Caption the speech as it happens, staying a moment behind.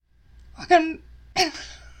Welcome.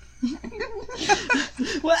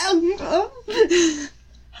 Well,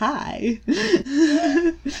 hi.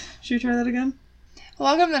 Should we try that again?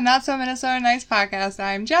 Welcome to Not So Minnesota Nice Podcast.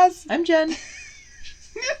 I'm Jess. I'm Jen.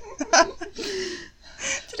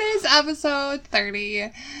 Today's episode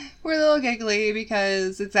 30. We're a little giggly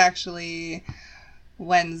because it's actually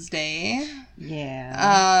Wednesday.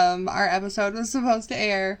 Yeah. Our episode was supposed to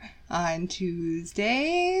air on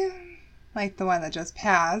Tuesday, like the one that just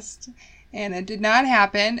passed, and it did not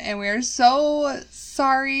happen, and we're so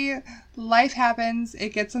sorry. Life happens,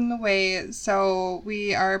 it gets in the way, so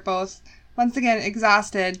we are both, once again,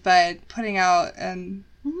 exhausted, but putting out an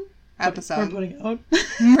episode. We're putting out.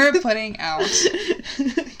 We're putting out.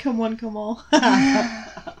 Come one, come all.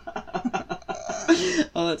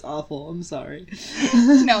 Oh, that's awful. I'm sorry.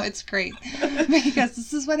 No, it's great. Because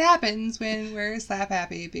this is what happens when we're slap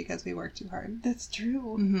happy because we work too hard. That's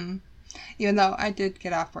true. Mm-hmm. Even though I did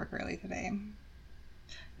get off work early today.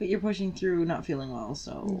 But you're pushing through not feeling well,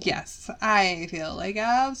 so... Yes, I feel like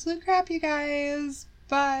absolute crap, you guys.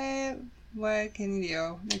 But what can you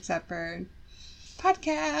do except for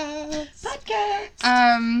podcasts?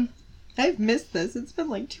 I've missed this. It's been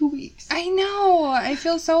like 2 weeks. I know. I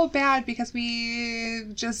feel so bad because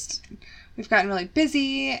we've gotten really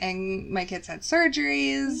busy and my kids had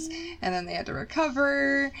surgeries and then they had to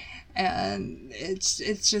recover and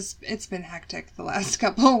it's been hectic the last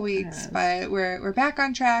couple of weeks, but we're back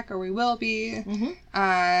on track, or we will be.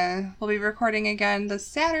 We'll be recording again this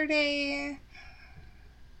Saturday.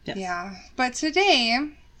 Yes. Yeah. But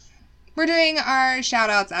today we're doing our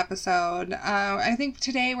shout-outs episode. I think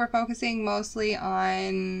today we're focusing mostly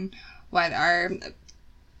on our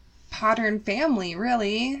Podern family,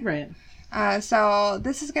 really. Right. So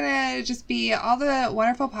this is going to just be all the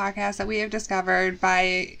wonderful podcasts that we have discovered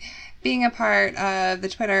by being a part of the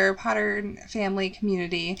Twitter Podern family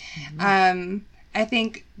community. I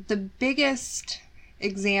think the biggest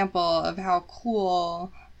example of how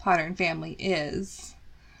cool Podern family is,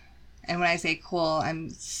 and when I say cool, I'm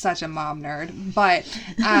such a mom nerd, but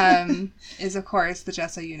is, of course, the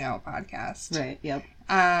Just So You Know podcast. Right, yep.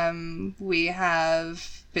 We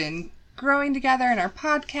have been growing together in our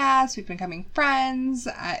podcast. We've been becoming friends.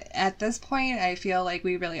 At this point, I feel like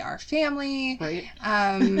we really are family. Right.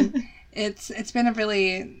 It's been a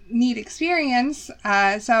really neat experience.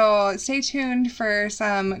 So stay tuned for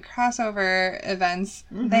some crossover events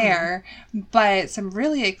there. But some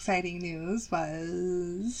really exciting news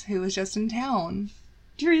was who was just in town.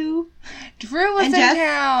 Drew Was and in Jess.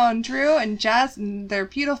 town. Drew and Jess and their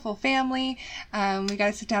beautiful family. We got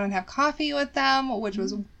to sit down and have coffee with them, which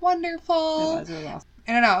was wonderful. That was really awesome.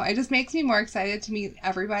 I don't know. It just makes me more excited to meet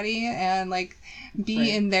everybody and like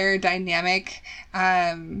be in their dynamic.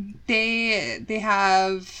 They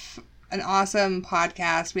have an awesome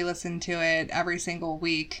podcast. We listen to it every single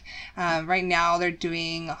week. Right now they're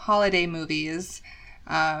doing holiday movies.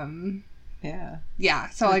 Yeah.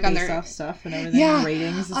 So like on their stuff and everything,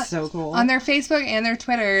 ratings is so cool. On their Facebook and their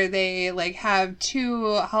Twitter, they like have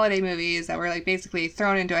 2 holiday movies that were like basically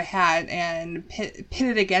thrown into a hat and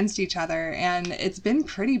pitted against each other, and it's been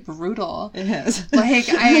pretty brutal. It has. Like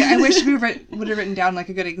I wish we would have written down like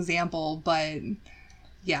a good example, but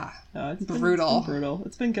yeah, It's brutal. been brutal.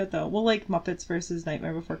 It's been good though. Well, like Muppets versus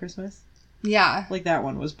Nightmare Before Christmas. Yeah. Like that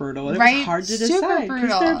one was brutal. It Right? was hard to Super decide brutal.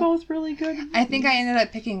 because they're both really good. I think I ended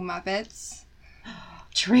up picking Muppets.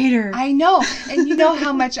 Traitor. I know. And you know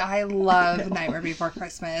how much I love Nightmare Before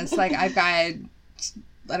Christmas. Like, I've got,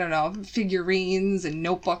 I don't know, figurines and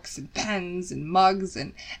notebooks and pens and mugs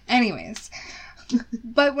and anyways.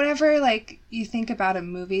 But whenever, like, you think about a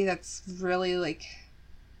movie that's really, like,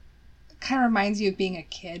 kind of reminds you of being a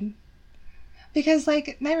kid. Because,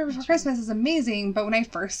 like, Nightmare Before Christmas is amazing, but when I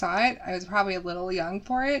first saw it, I was probably a little young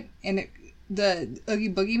for it, and the Oogie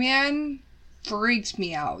Boogie Man freaked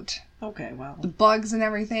me out. Okay, wow. The bugs and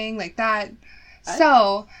everything, like that.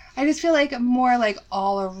 So, I just feel like a more, like,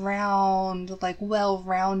 all-around, like,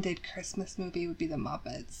 well-rounded Christmas movie would be The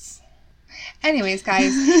Muppets. Anyways,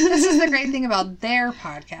 guys, this is the great thing about their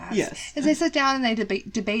podcast. Yes. Is they sit down and they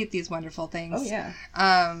debate these wonderful things. Oh, yeah.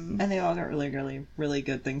 And they all got really, really, really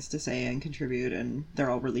good things to say and contribute, and they're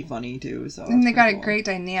all really funny, too, so... And they got a cool. great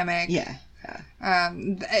dynamic. Yeah.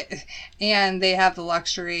 And they have the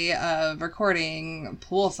luxury of recording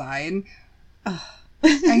poolside.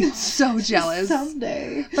 I'm so jealous.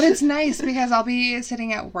 Someday. But it's nice because I'll be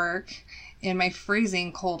sitting at work in my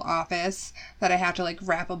freezing cold office that I have to like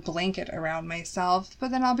wrap a blanket around myself, but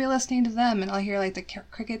then I'll be listening to them and I'll hear like the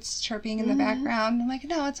crickets chirping in the background. I'm like,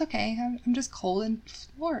 no, it's okay. I'm just cold in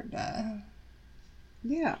Florida.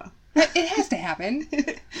 Yeah. It has to happen.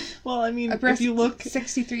 Well, I mean, A brisk if you look...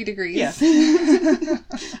 63 degrees. Yeah.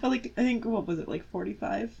 I think, what was it, like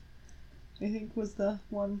 45? I think was the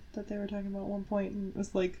one that they were talking about at one point, and it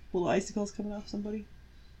was like little icicles coming off somebody.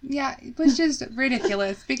 Yeah, it was just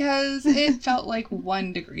ridiculous because it felt like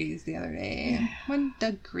 1 degree the other day. 1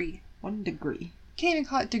 degree. 1 degree. Can't even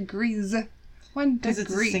call it degrees. 1 Because it's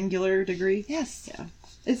a degree. singular degree? Yes. Yeah.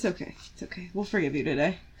 It's okay. It's okay. We'll forgive you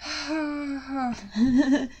today.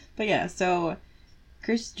 But yeah, so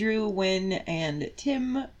Chris, Drew, Wynn, and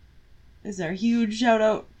Tim is our huge shout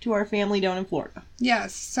out to our family down in Florida.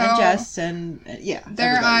 Yes. So and Jess and yeah.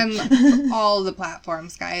 they're everybody. on all the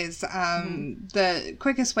platforms, guys. The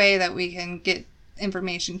quickest way that we can get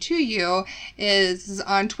information to you is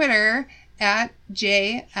on Twitter at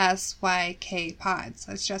JSYK Pods.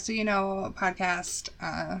 That's just so you know, podcast.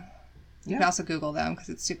 You can also Google them because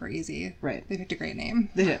it's super easy. Right. They picked a great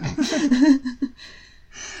name. They did.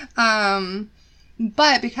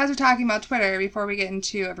 But because we're talking about Twitter, before we get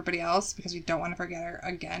into everybody else, because we don't want to forget her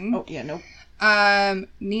again. Oh, yeah, nope.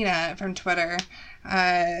 Nina from Twitter,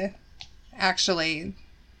 actually,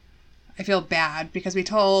 I feel bad because we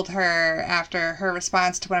told her after her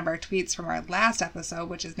response to one of our tweets from our last episode,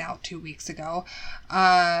 which is now 2 weeks ago,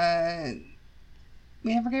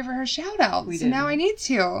 we never gave her shout out. So now I need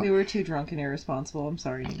to. We were too drunk and irresponsible. I'm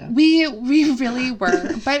sorry, Nina. We really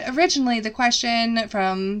were. But originally, the question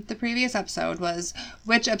from the previous episode was,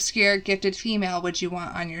 which obscure gifted female would you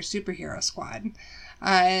want on your superhero squad?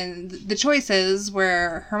 And the choices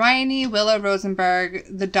were Hermione, Willow Rosenberg,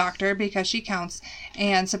 the Doctor, because she counts,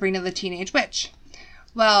 and Sabrina the Teenage Witch.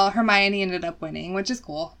 Well, Hermione ended up winning, which is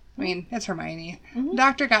cool. I mean, it's Hermione. Mm-hmm.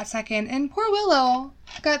 Doctor got second, and poor Willow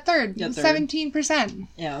got third. 17%.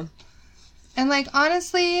 Yeah. And, like,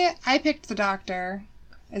 honestly, I picked the Doctor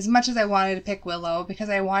as much as I wanted to pick Willow because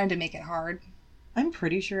I wanted to make it hard. I'm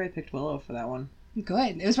pretty sure I picked Willow for that one.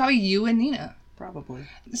 Good. It was probably you and Nina. Probably.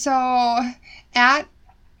 So, at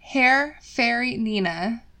Hair Fairy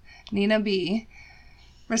Nina B,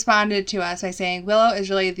 responded to us by saying, Willow is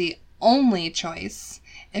really the only choice.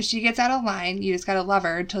 If she gets out of line, you just gotta love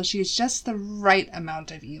her until she's just the right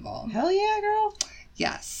amount of evil. Hell yeah, girl.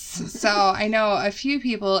 Yes. So I know a few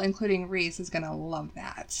people, including Reese, is gonna love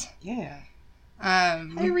that. Yeah. Hi,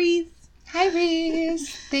 Reese. Hi,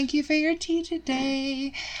 Reese. Thank you for your tea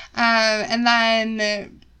today. And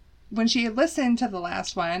then when she listened to the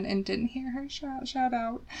last one and didn't hear her shout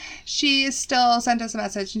out, she still sent us a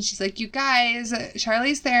message and she's like, you guys,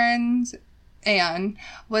 Charlize Theron's Anne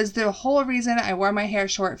was the whole reason I wore my hair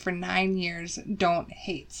short for 9 years. Don't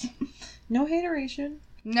hate. No hateration.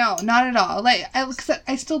 No, not at all. Like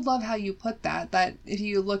I still love how you put that if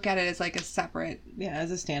you look at it as like a separate... Yeah,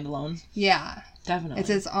 as a standalone. Yeah. Definitely.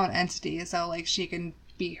 It's its own entity, so like she can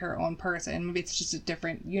be her own person. Maybe it's just a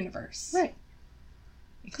different universe. Right.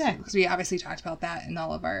 Exactly. Because we obviously talked about that in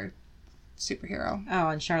all of our superhero. Oh,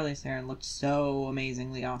 and Charlize Theron looked so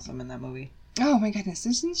amazingly awesome in that movie. Oh my goodness,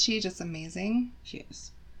 isn't she just amazing? She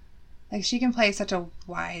is. Like, she can play such a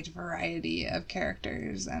wide variety of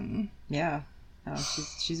characters, and... Yeah. No,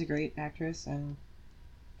 she's a great actress, and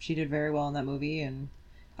she did very well in that movie, and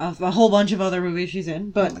a whole bunch of other movies she's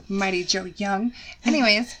in, but... Like Mighty Joe Young.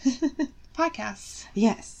 Anyways, podcasts.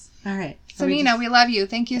 Yes. All right. So, Nina, we love you.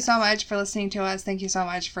 Thank you so much for listening to us. Thank you so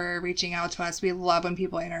much for reaching out to us. We love when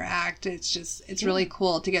people interact. It's really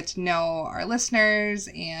cool to get to know our listeners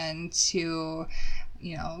and to,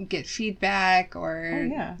 get feedback or,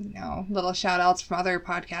 little shout outs from other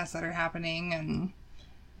podcasts that are happening. And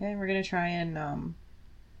yeah, we're going to try and,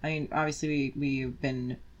 obviously we've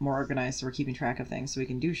been more organized, so we're keeping track of things so we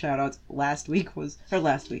can do shout outs. Last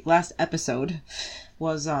episode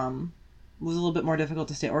was a little bit more difficult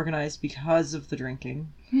to stay organized because of the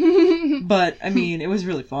drinking. But, it was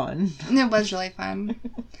really fun. It was really fun.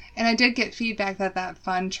 And I did get feedback that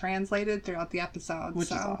fun translated throughout the episode. Which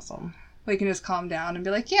is awesome. We can just calm down and be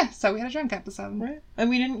like, yeah, so we had a drunk episode. Right. And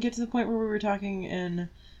we didn't get to the point where we were talking in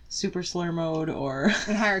super slur mode or...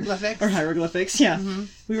 In hieroglyphics. Or hieroglyphics, yeah. Mm-hmm.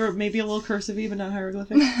 We were maybe a little cursive-y, but not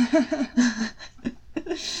hieroglyphic.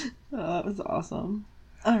 Oh, that was awesome.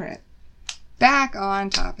 All right. Back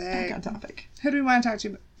on topic. Who do we want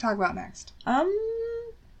to talk about next?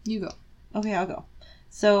 You go. Okay, I'll go.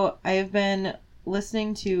 So, I have been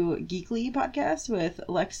listening to Geekly podcast with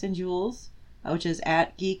Lex and Jules, which is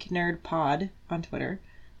at Geek Nerd Pod on Twitter.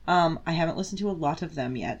 I haven't listened to a lot of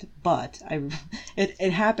them yet, but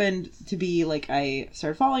it happened to be like I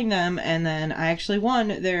started following them, and then I actually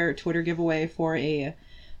won their Twitter giveaway for a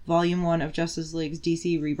Volume 1 of Justice League's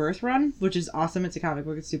DC Rebirth run, which is awesome. It's a comic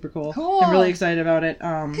book. It's super cool. Cool. I'm really excited about it.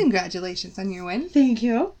 Congratulations on your win. Thank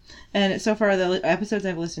you. And so far, the episodes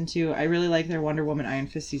I've listened to, I really like their Wonder Woman Iron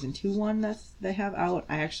Fist Season 2 one that they have out.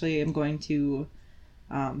 I actually am going to...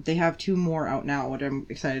 they have 2 more out now, which I'm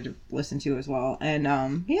excited to listen to as well.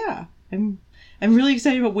 And, yeah. I'm really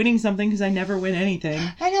excited about winning something because I never win anything.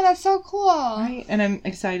 I know, that's so cool. Right? And I'm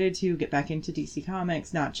excited to get back into DC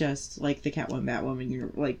Comics, not just, like, the Catwoman,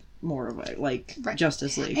 Batwoman, like, more of it, like, right.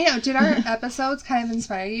 Justice League. I know, did our episodes kind of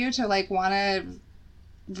inspire you to, like, want to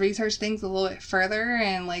research things a little bit further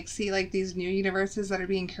and, like, see, like, these new universes that are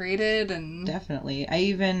being created? And Definitely. I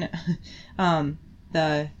even,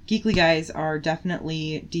 the Geekly guys are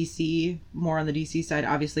definitely DC, more on the DC side.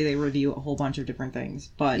 Obviously, they review a whole bunch of different things,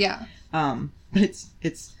 but yeah. But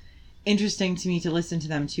it's interesting to me to listen to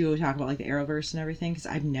them too talk about like the Arrowverse and everything because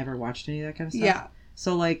I've never watched any of that kind of stuff. Yeah.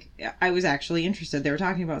 So like I was actually interested. They were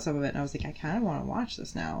talking about some of it, and I was like, I kind of want to watch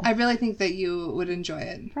this now. I really think that you would enjoy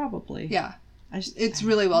it. Probably. Yeah. It's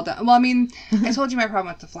really well done. Well, I mean, I told you my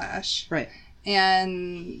problem with The Flash. Right.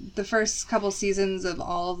 And the first couple seasons of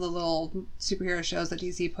all of the little superhero shows that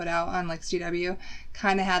DC put out on, like, CW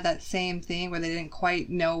kind of had that same thing where they didn't quite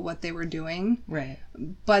know what they were doing. Right.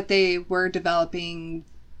 But they were developing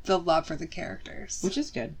the love for the characters. Which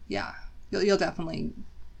is good. Yeah. You'll definitely...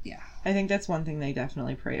 Yeah. I think that's one thing they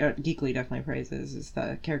definitely Geekly definitely praises is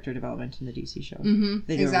the character development in the DC show. Mm-hmm.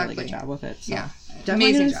 They do exactly. a really good job with it. So. Yeah.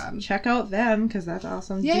 Definitely Amazing job. Check out them because that's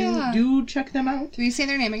awesome. Yeah. Do check them out. Can you say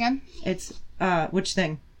their name again? It's which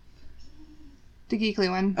thing? The Geekly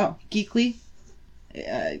one. Oh, Geekly.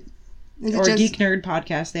 Is or just... Geek Nerd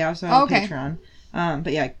Podcast. They also have a okay. Patreon.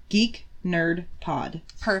 But yeah, Geek Nerd Pod.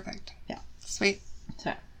 Perfect. Yeah. Sweet.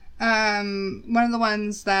 So. One of the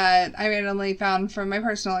ones that I randomly found from my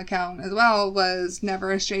personal account as well was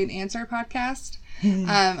Never a Straight Answer podcast.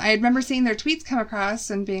 I remember seeing their tweets come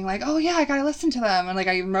across and being like, oh yeah, I gotta listen to them. And like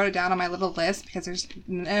I even wrote it down on my little list because there's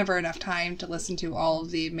never enough time to listen to all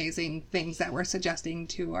of the amazing things that we're suggesting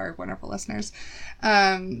to our wonderful listeners.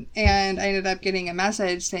 And I ended up getting a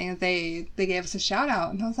message saying that they gave us a shout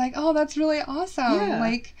out. And I was like, oh, that's really awesome. Yeah.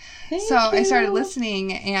 Like, Thank so you. I started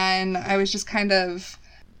listening and I was just kind of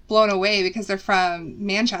blown away because they're from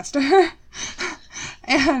Manchester.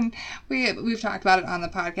 And we've talked about it on the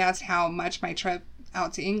podcast how much my trip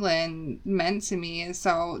out to England meant to me.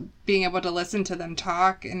 So being able to listen to them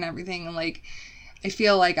talk and everything, and like I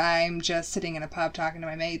feel like I'm just sitting in a pub talking to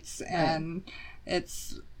my mates, and right.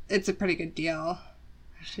 It's a pretty good deal.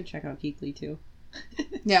 I should check out Geekly too.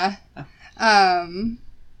 Yeah. Oh.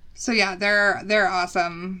 So yeah, they're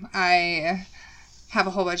awesome. I have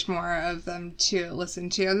a whole bunch more of them to listen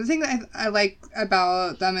to. The thing that I like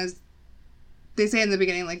about them is they say in the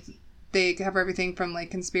beginning, like, they cover everything from, like,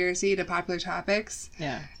 conspiracy to popular topics.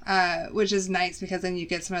 Yeah. Which is nice because then you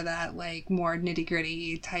get some of that, like, more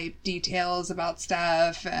nitty-gritty type details about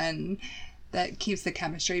stuff, and that keeps the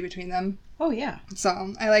chemistry between them. Oh, yeah.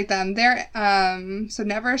 So, I like them. They're, so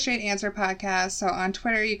Never a Straight Answer podcast. So, on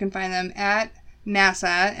Twitter, you can find them at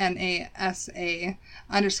NASA, NASA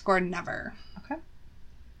 _never.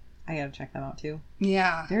 I gotta check them out too.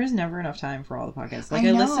 Yeah. There is never enough time for all the podcasts. Like, I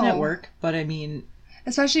I listen at work, but I mean...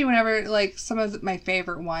 Especially whenever, like, some of my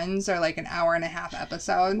favorite ones are, like, an hour and a half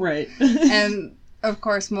episode. Right. And, of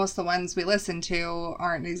course, most of the ones we listen to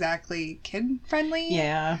aren't exactly kid-friendly.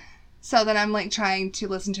 Yeah. So then I'm, like, trying to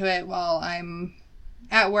listen to it while I'm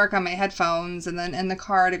at work on my headphones and then in the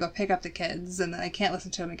car to go pick up the kids. And then I can't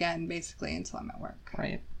listen to them again, basically, until I'm at work.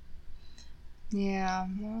 Right. Yeah.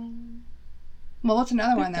 Well, what's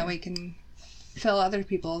another one that we can fill other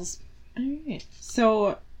people's? All right.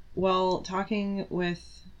 So, while talking with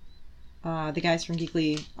the guys from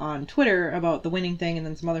Geekly on Twitter about the winning thing and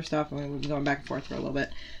then some other stuff, and we've been going back and forth for a little bit,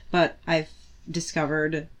 but I've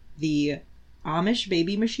discovered the Amish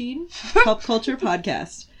Baby Machine Pop Culture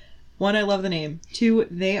Podcast. 1, I love the name. 2,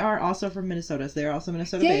 they are also from Minnesota. So they're also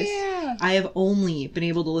Minnesota-based. Yeah. I have only been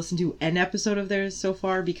able to listen to an episode of theirs so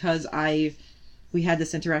far because we had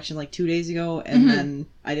this interaction like 2 days ago, and then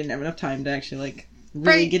I didn't have enough time to actually like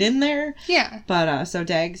really get in there. Yeah. But so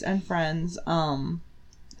Dags and Friends.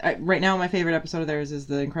 Right now my favorite episode of theirs is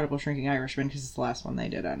The Incredible Shrinking Irishman because it's the last one they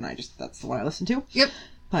did, and that's the one I listened to. Yep.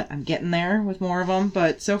 But I'm getting there with more of them.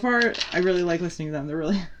 But so far I really like listening to them. They're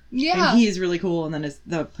really and he is really cool. And then it's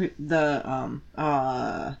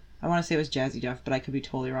I want to say it was Jazzy Jeff, but I could be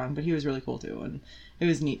totally wrong. But he was really cool too, and it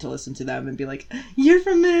was neat to listen to them and be like, "You're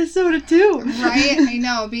from Minnesota too." Right? I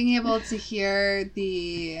know. Being able to hear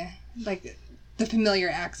the the familiar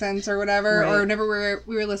accents or whatever. Right. Or whenever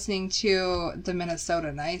we were listening to the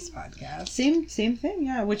Minnesota Nice podcast. Same thing,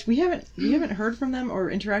 yeah. Which we haven't heard from them or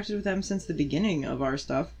interacted with them since the beginning of our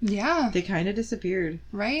stuff. Yeah. They kind of disappeared.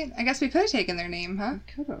 Right? I guess we could have taken their name, huh?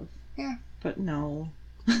 Could have. Yeah. But no.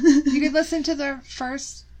 You could listen to their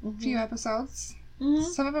first few episodes. Mm-hmm.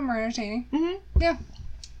 Some of them were entertaining. Mm-hmm. Yeah.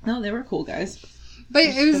 No, they were cool guys. But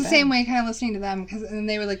it was the same way, kind of listening to them, because and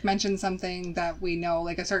they would like mention something that we know,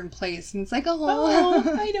 like a certain place, and it's like,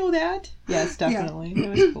 Oh, I know that. Yes, definitely. Yeah. It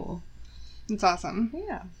was cool. It's awesome.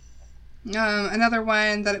 Yeah. Another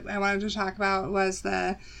one that I wanted to talk about was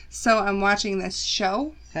So I'm Watching This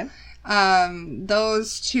Show. Okay.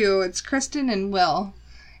 Those two, it's Kristen and Will,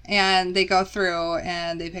 and they go through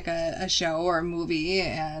and they pick a show or a movie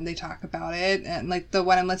and they talk about it. And like the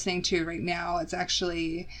one I'm listening to right now, it's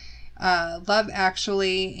actually Love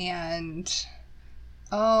Actually and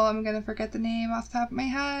I'm gonna forget the name off the top of my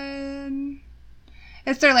head.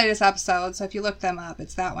 It's their latest episode, so if you look them up,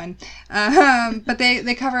 it's that one. But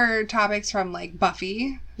they cover topics from like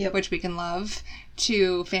Buffy, which we can love,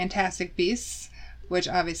 to Fantastic Beasts, which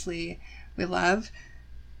obviously we love,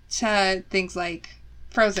 to things like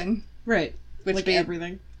Frozen. Right. Which like we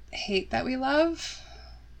everything. hate that we love.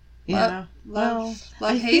 Yeah. Love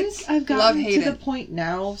I hates. think I've gotten love to hated. the point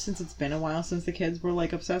now, since it's been a while since the kids were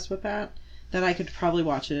like obsessed with that I could probably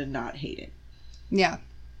watch it and not hate it. Yeah.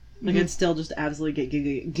 Like I'd still just absolutely get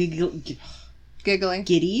Giggly.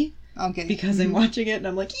 giddy. Oh, giddy. Because I'm watching it and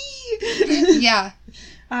I'm like, ee! Yeah.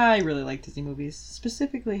 I really like Disney movies,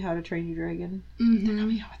 specifically How to Train Your Dragon. Mm-hmm. They're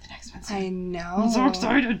coming out with the next one soon. I know. I'm so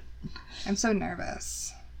excited. I'm so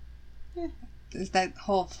nervous. Yeah. There's that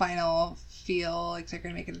whole final feel like they're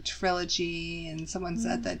going to make it a trilogy, and someone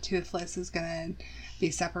said that Toothless is going to be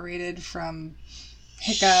separated from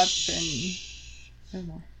Hiccup, and No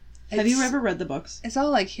more. Have you ever read the books? It's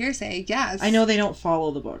all like hearsay, yes. I know they don't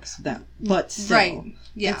follow the books, but still. Right,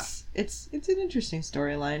 yeah. It's an interesting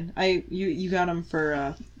storyline. You got them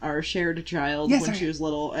for our shared child when she was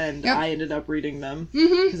little, and I ended up reading them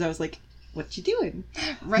because I was like, "What you doing?"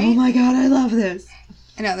 Right? Oh my god, I love this.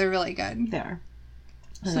 I know, they're really good. They are.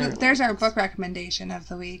 So there's our book recommendation of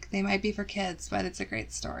the week. They might be for kids, but it's a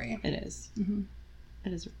great story. It is. Mm-hmm.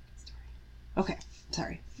 It is a great story. Okay,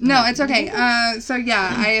 sorry. No, it's okay. So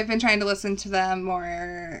yeah, I have been trying to listen to them more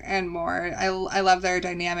and more. I love their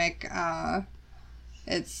dynamic.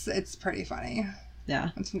 It's pretty funny.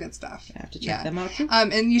 Yeah. And some good stuff. I have to check them out too.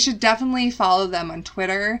 And you should definitely follow them on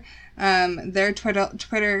Twitter. Their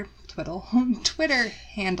Twitter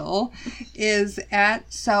handle is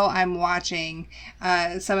 @So I'm Watching.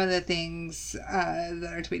 Some of the things that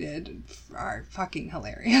are tweeted are fucking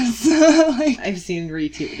hilarious. Like, I've seen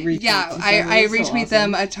retweets. Yeah, I retweet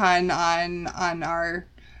them a ton on our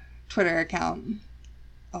Twitter account.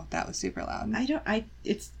 Oh, that was super loud.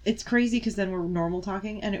 It's crazy because then we're normal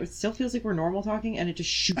talking and it still feels like we're normal talking and it just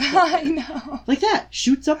shoots up there. I know. Like that.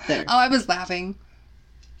 Shoots up there. Oh, I was laughing.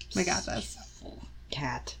 We got this.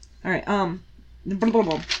 Cat. Alright,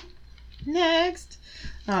 next.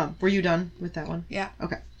 Were you done with that one? Yeah.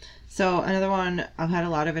 Okay. So another one, I've had a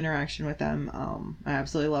lot of interaction with them. I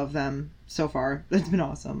absolutely love them so far. It's been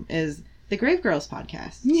awesome. Is the Grave Girls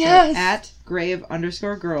podcast. Yes. So,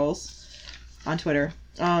 @grave_girls on Twitter.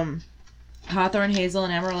 Hawthorne, Hazel,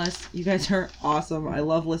 and Amaryllis, you guys are awesome. I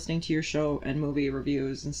love listening to your show and movie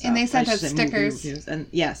reviews and stuff. And they sent us stickers. And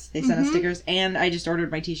yes, they sent us stickers, and I just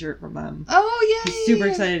ordered my t-shirt from them. Oh, yay! I'm super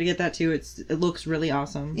excited to get that too. It looks really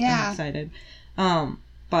awesome. Yeah. I'm excited.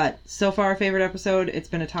 But so far, favorite episode, it's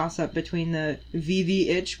been a toss-up between the VV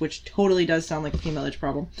Itch, which totally does sound like a female itch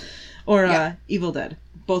problem, or Evil Dead.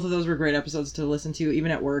 Both of those were great episodes to listen to, even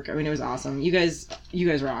at work. I mean, it was awesome. You guys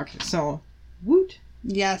rock. So, woot.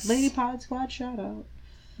 Yes. Lady Pod Squad, shout out.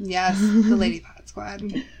 Yes, the Lady Pod Squad. #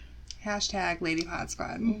 Lady Pod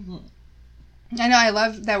Squad. Mm-hmm. I know, I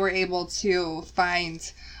love that we're able to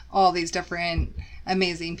find all these different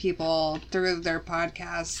amazing people through their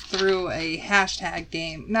podcasts, through a hashtag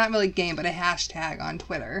game. Not really game, but a hashtag on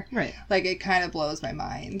Twitter. Right. Like, it kind of blows my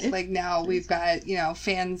mind. Like, now we've got,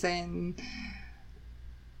 fans in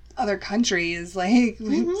other countries. Like,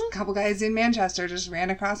 a couple guys in Manchester just ran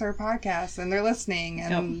across our podcast and they're listening,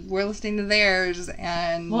 and we're listening to theirs.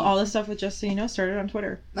 And well, all this stuff with Just So You Know started on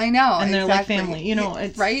Twitter. I know, and they're exactly. like family.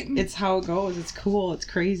 It's right. It's how it goes. It's cool. It's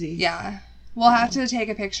crazy. Yeah, we'll have to take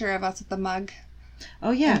a picture of us with the mug.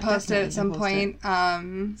 Oh yeah, and post it at some point.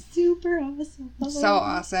 Super awesome. So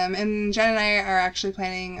awesome. And Jen and I are actually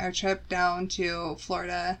planning our trip down to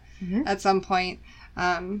Florida at some point.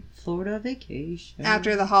 Florida vacation.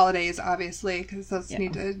 After the holidays, obviously, because those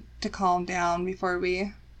need to calm down before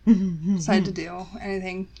we decide to do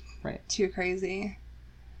anything too crazy.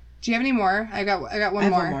 Do you have any more? I got one I have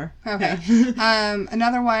more. one more. Okay. Yeah.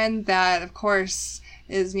 Another one that, of course,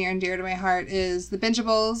 is near and dear to my heart is the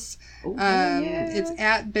Bingeables. Oh, yeah. It's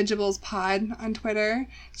at Bingeables Pod on Twitter.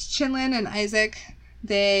 It's Chinlin and Isaac.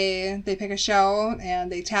 They pick a show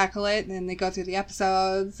and they tackle it and they go through the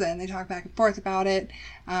episodes and they talk back and forth about it.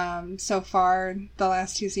 So far, the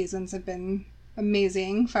last 2 seasons have been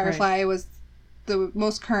amazing. Firefly was the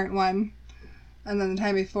most current one. And then the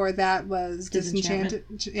time before that was Disenchanted.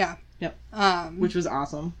 Yeah. Yep. Which was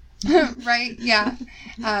awesome. Right? Yeah.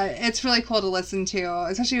 It's really cool to listen to.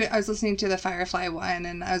 Especially, I was listening to the Firefly one,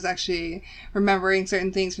 and I was actually remembering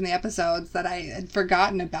certain things from the episodes that I had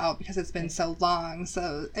forgotten about because it's been so long.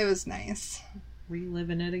 So it was nice.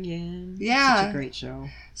 Reliving it again. Yeah. Such a great show.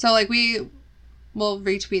 So, like, we will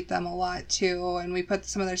retweet them a lot, too, and we put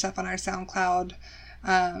some of their stuff on our SoundCloud.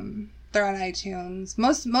 They're on iTunes.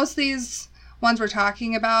 Most of these ones we're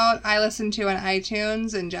talking about, I listen to on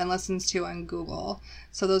iTunes and Jen listens to on Google.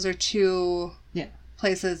 So those are 2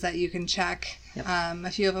 places that you can check. Yep.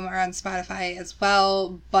 A few of them are on Spotify as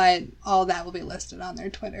well, but all that will be listed on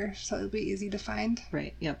their Twitter, so it'll be easy to find.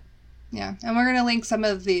 Right, yep. Yeah, and we're going to link some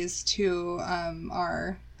of these to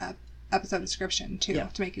our episode description, too,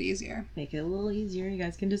 to make it easier. Make it a little easier. You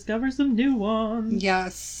guys can discover some new ones.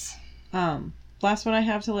 Yes. Last one I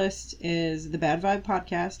have to list is the Bad Vibe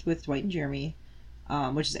podcast with Dwight and Jeremy,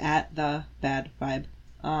 which is at the Bad Vibe.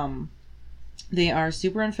 They are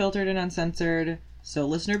super unfiltered and uncensored, so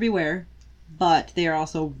listener beware, but they are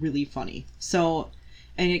also really funny. So,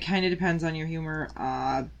 and it kind of depends on your humor,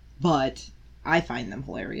 but I find them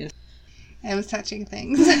hilarious. I was touching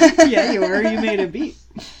things. Yeah, you were. You made a beat.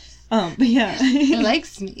 But yeah. It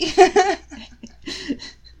likes me.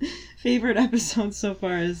 Favorite episode so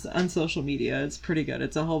far is on social media. It's pretty good.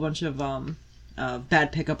 It's a whole bunch of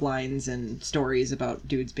bad pickup lines and stories about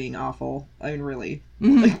dudes being awful. I mean, really.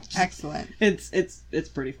 Excellent. It's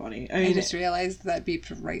pretty funny. I mean, I just realized that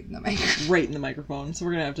beeped right in the microphone. Right in the microphone. So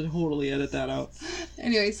we're gonna have to totally edit that out.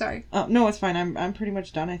 Anyway, sorry. No, it's fine. I'm pretty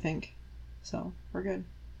much done, I think. So we're good.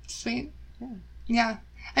 Sweet. Yeah. Yeah.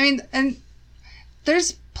 I mean, and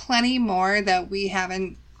there's plenty more that we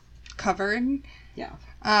haven't covered. Yeah.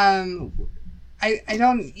 I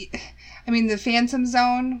mean, the Phantom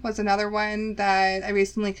Zone was another one that I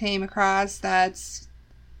recently came across. That's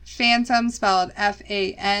Phantom, spelled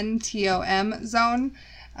Phantom Zone.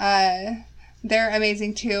 They're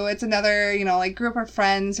amazing too. It's another, like group of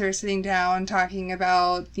friends who are sitting down talking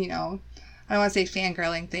about, I don't want to say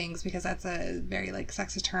fangirling things because that's a very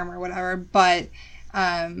sexist term or whatever, but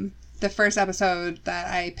the first episode that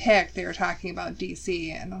I picked, they were talking about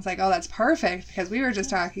DC, and I was like, oh, that's perfect, because we were just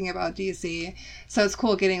talking about DC, so it's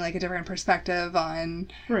cool getting, a different perspective on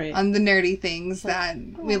the nerdy things that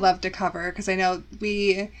we love to cover, because I know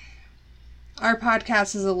our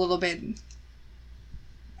podcast is a little bit,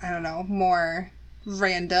 I don't know, more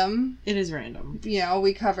random. It is random.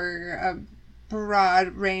 We cover a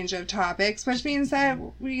broad range of topics, which means that,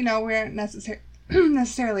 we aren't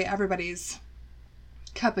necessarily everybody's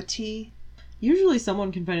cup of tea. Usually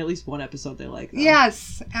someone can find at least one episode they like, though.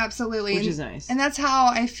 Yes, absolutely. Which is nice. And that's how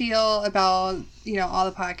I feel about, all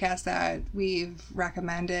the podcasts that we've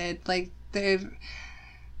recommended. They've,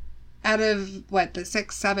 out of, the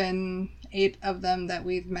 6, 7, 8 of them that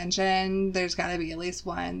we've mentioned, there's got to be at least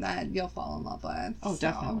one that you'll fall in love with. Oh, so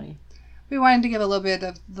definitely. We wanted to give a little bit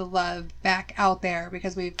of the love back out there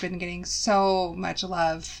because we've been getting so much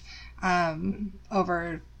love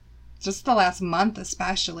over just the last month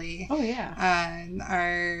especially. Oh, yeah. And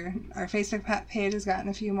our Facebook page has gotten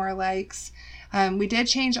a few more likes. We did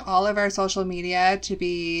change all of our social media to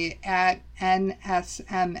be at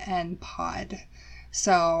NSMN Pod.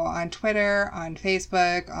 So on Twitter, on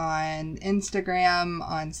Facebook, on Instagram,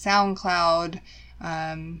 on SoundCloud,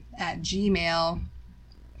 at Gmail.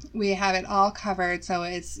 We have it all covered, so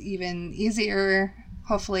it's even easier,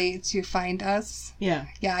 hopefully, to find us. Yeah.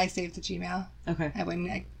 Yeah, I saved the Gmail. Okay.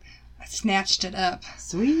 I snatched it up.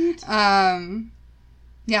 Sweet.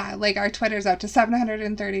 Yeah, our Twitter's up to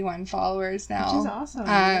 731 followers now. Which is awesome.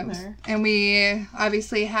 And we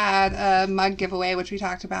obviously had a mug giveaway, which we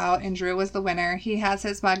talked about, and Drew was the winner. He has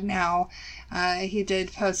his mug now. He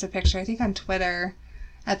did post a picture, I think, on Twitter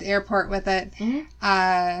at the airport with it. Mm-hmm.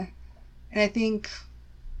 And I think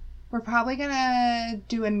we're probably going to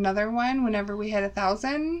do another one whenever we hit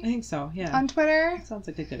 1,000. I think so, yeah. On Twitter. That sounds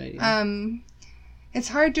like a good idea. It's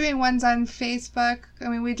hard doing ones on Facebook. I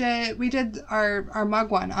mean, we did our mug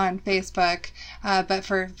one on Facebook, but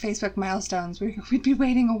for Facebook milestones, we'd be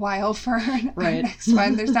waiting a while for our next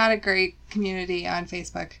one. There's not a great community on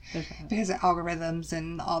Facebook because of algorithms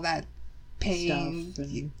and all that paying. stuff.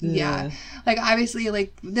 And, Yeah. Like, obviously,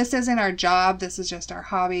 like, this isn't our job. This is just our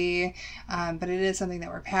hobby. But it is something that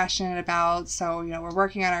we're passionate about. So, we're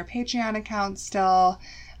working on our Patreon account still.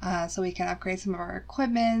 So we can upgrade some of our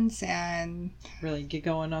equipment and really get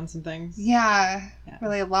going on some things. Yeah,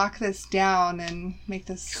 really lock this down and make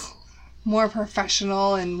this more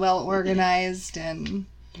professional and well organized and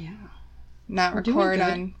not record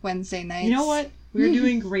on Wednesday nights. You know what? We're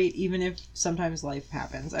doing great, even if sometimes life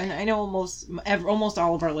happens. I know almost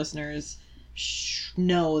all of our listeners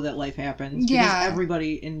know that life happens. Because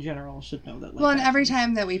everybody in general should know that life happens. And every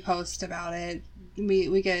time that we post about it,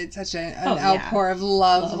 we get such an outpour of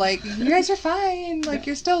love. Like, you guys are fine. Like,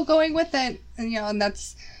 you're still going with it. And, and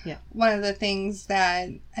that's one of the things that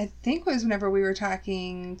I think was whenever we were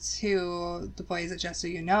talking to the boys at Just So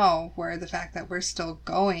You Know, where the fact that we're still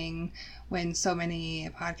going when so many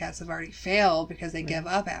podcasts have already failed because they give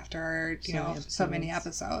up after, so many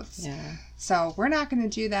episodes. Yeah. So we're not going to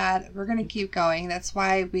do that. We're going to keep going. That's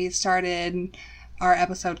why we started our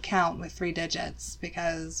episode count with 3 digits,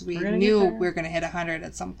 because we knew we were going to hit 100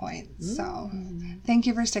 at some point. So thank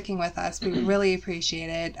you for sticking with us. We really appreciate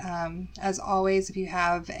it. As always, if you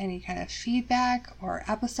have any kind of feedback or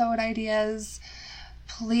episode ideas,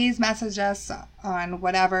 please message us on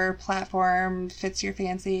whatever platform fits your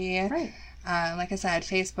fancy. Right. Like I said,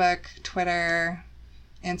 Facebook, Twitter,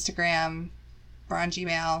 Instagram, we're on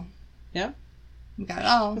Gmail. Yep. We got it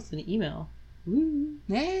all. That's an email. Woo.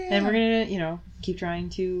 Yeah. And we're going to, keep trying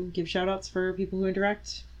to give shout outs for people who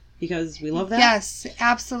interact, because we love that. Yes,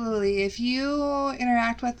 absolutely. If you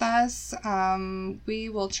interact with us, we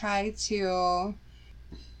will try to...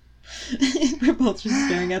 We're both just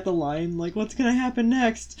staring at the line like, what's going to happen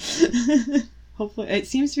next? Hopefully. It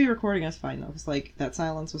seems to be recording us fine, though, because, that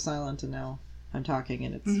silence was silent, and now I'm talking,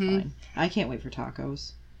 and it's fine. I can't wait for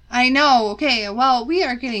tacos. I know. Okay, well, we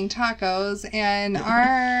are getting tacos, and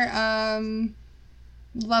our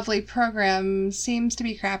lovely program seems to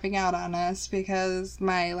be crapping out on us because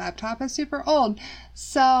my laptop is super old.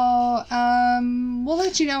 So, we'll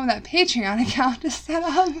let you know when that Patreon account is set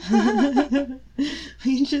up.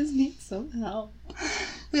 We just need some help.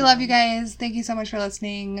 We love you guys. Thank you so much for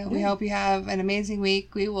listening. We hope you have an amazing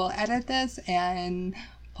week. We will edit this and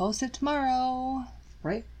post it tomorrow.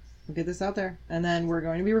 Right. We'll get this out there. And then we're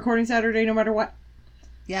going to be recording Saturday no matter what.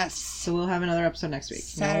 Yes. So we'll have another episode next week.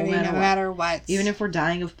 Saturday no matter what. Even if we're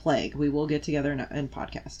dying of plague, we will get together and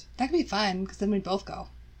podcast. That could be fun, because then we'd both go.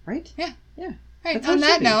 Right? Yeah. Yeah. Right. On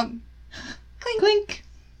that note, clink. Clink.